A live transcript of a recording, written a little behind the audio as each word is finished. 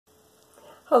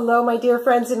Hello, my dear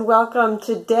friends, and welcome.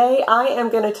 Today I am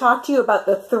going to talk to you about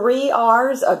the 3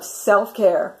 R's of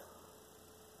self-care.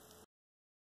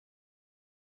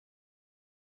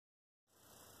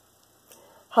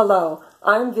 Hello,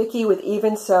 I'm Vicki with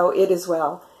Even So It Is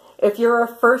Well. If you're a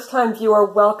first-time viewer,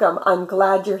 welcome. I'm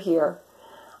glad you're here.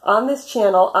 On this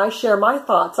channel, I share my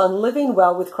thoughts on living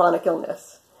well with chronic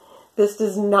illness. This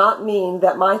does not mean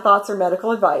that my thoughts are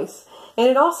medical advice, and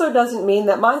it also doesn't mean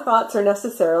that my thoughts are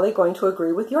necessarily going to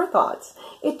agree with your thoughts.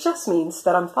 It just means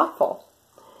that I'm thoughtful.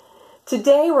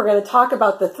 Today we're going to talk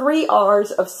about the 3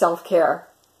 R's of self-care.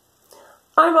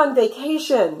 I'm on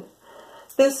vacation.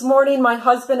 This morning my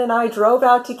husband and I drove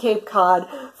out to Cape Cod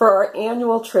for our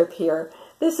annual trip here.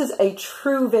 This is a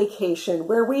true vacation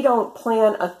where we don't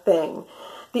plan a thing.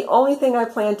 The only thing I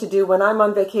plan to do when I'm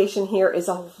on vacation here is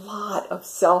a lot of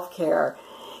self-care.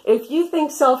 If you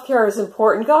think self-care is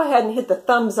important, go ahead and hit the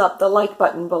thumbs up, the like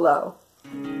button below.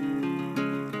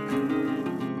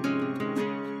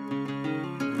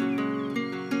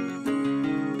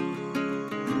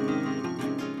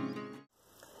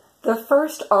 The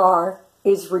first R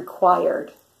is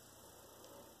required.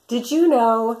 Did you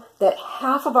know that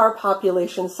half of our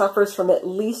population suffers from at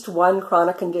least one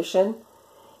chronic condition?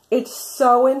 It's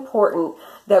so important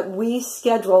that we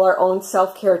schedule our own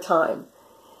self-care time.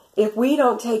 If we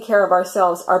don't take care of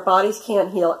ourselves, our bodies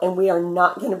can't heal, and we are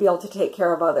not going to be able to take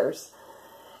care of others.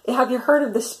 Have you heard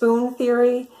of the spoon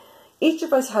theory? Each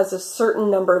of us has a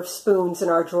certain number of spoons in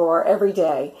our drawer every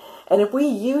day. And if we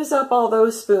use up all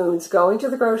those spoons, going to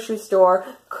the grocery store,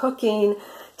 cooking,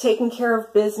 taking care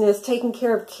of business, taking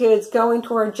care of kids, going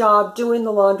to our job, doing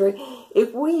the laundry,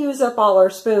 if we use up all our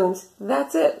spoons,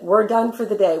 that's it. We're done for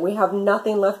the day. We have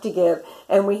nothing left to give,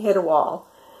 and we hit a wall.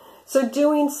 So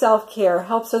doing self-care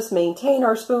helps us maintain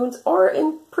our spoons or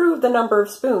improve the number of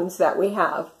spoons that we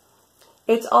have.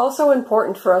 It's also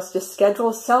important for us to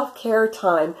schedule self-care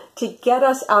time to get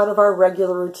us out of our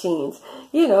regular routines.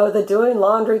 You know, the doing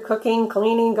laundry, cooking,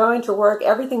 cleaning, going to work,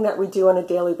 everything that we do on a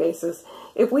daily basis.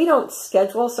 If we don't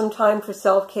schedule some time for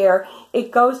self-care,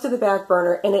 it goes to the back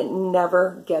burner and it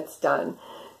never gets done.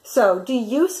 So, do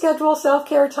you schedule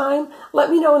self-care time? Let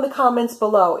me know in the comments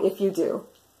below if you do.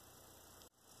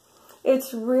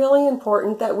 It's really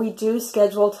important that we do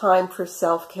schedule time for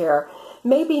self-care.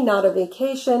 Maybe not a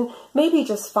vacation, maybe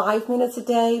just 5 minutes a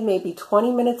day, maybe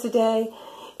 20 minutes a day.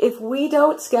 If we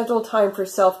don't schedule time for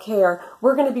self-care,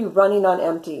 we're going to be running on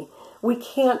empty. We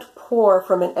can't pour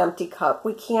from an empty cup.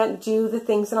 We can't do the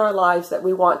things in our lives that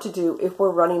we want to do if we're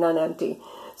running on empty.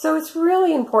 So it's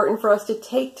really important for us to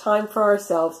take time for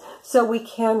ourselves so we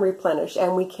can replenish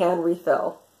and we can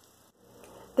refill.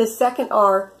 The second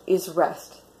R is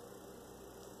rest.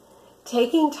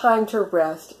 Taking time to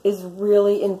rest is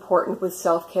really important with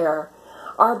self-care.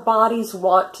 Our bodies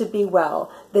want to be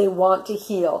well. They want to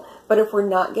heal. But if we're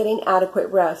not getting adequate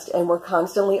rest and we're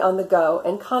constantly on the go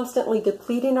and constantly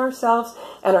depleting ourselves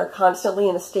and are constantly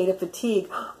in a state of fatigue,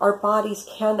 our bodies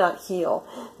cannot heal.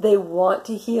 They want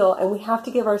to heal, and we have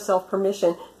to give ourselves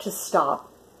permission to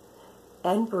stop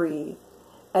and breathe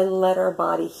and let our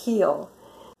body heal.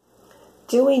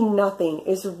 Doing nothing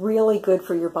is really good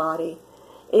for your body.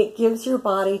 It gives your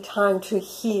body time to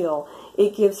heal.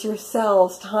 It gives your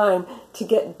cells time to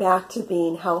get back to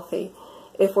being healthy.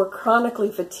 If we're chronically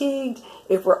fatigued,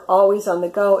 if we're always on the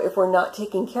go, if we're not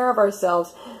taking care of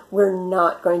ourselves, we're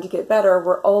not going to get better.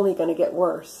 We're only going to get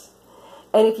worse.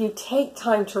 And if you take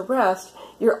time to rest,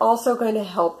 you're also going to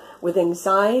help with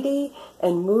anxiety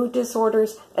and mood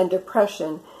disorders and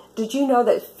depression. Did you know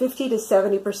that 50 to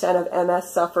 70% of MS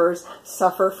sufferers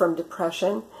suffer from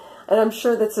depression? And I'm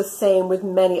sure that's the same with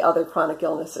many other chronic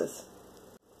illnesses.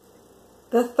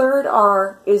 The third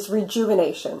R is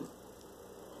rejuvenation.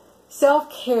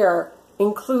 Self-care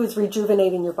includes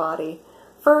rejuvenating your body.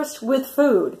 First, with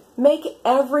food. Make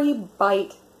every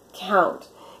bite count.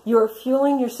 You're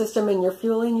fueling your system and you're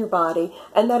fueling your body,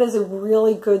 and that is a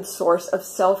really good source of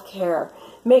self-care.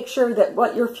 Make sure that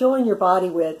what you're fueling your body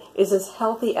with is as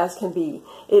healthy as can be.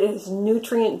 It is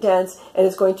nutrient dense and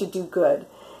is going to do good.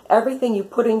 Everything you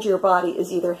put into your body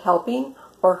is either helping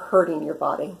or hurting your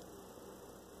body.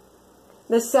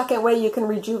 The second way you can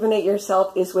rejuvenate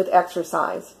yourself is with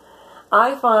exercise.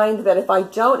 I find that if I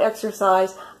don't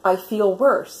exercise, I feel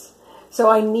worse. So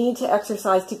I need to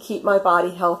exercise to keep my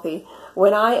body healthy.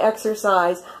 When I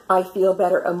exercise, I feel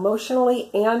better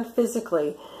emotionally and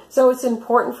physically. So it's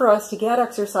important for us to get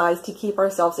exercise to keep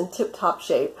ourselves in tip-top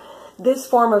shape. This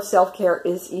form of self-care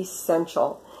is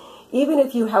essential. Even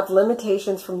if you have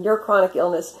limitations from your chronic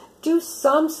illness, do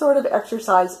some sort of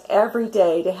exercise every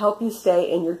day to help you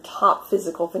stay in your top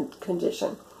physical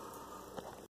condition.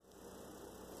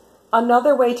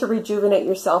 Another way to rejuvenate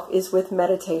yourself is with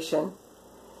meditation.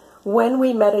 When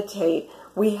we meditate,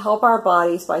 we help our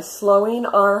bodies by slowing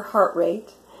our heart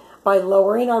rate, by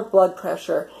lowering our blood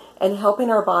pressure, and helping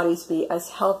our bodies be as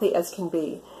healthy as can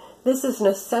be. This is an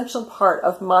essential part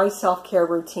of my self-care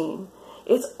routine.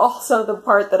 It's also the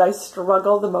part that I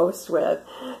struggle the most with.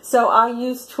 So I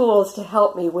use tools to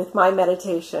help me with my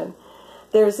meditation.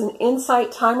 There's an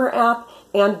Insight Timer app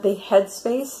and the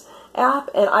Headspace app,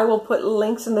 and I will put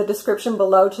links in the description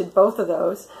below to both of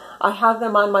those. I have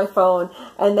them on my phone,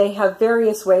 and they have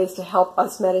various ways to help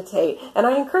us meditate, and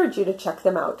I encourage you to check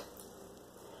them out.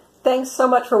 Thanks so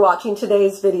much for watching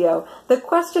today's video. The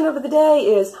question of the day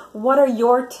is, what are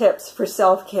your tips for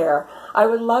self-care? I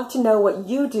would love to know what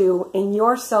you do in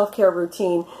your self-care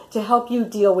routine to help you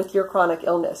deal with your chronic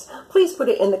illness. Please put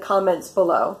it in the comments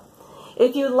below.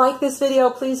 If you like this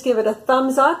video, please give it a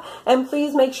thumbs up, and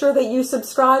please make sure that you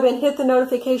subscribe and hit the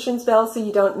notifications bell so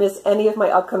you don't miss any of my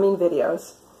upcoming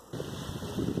videos.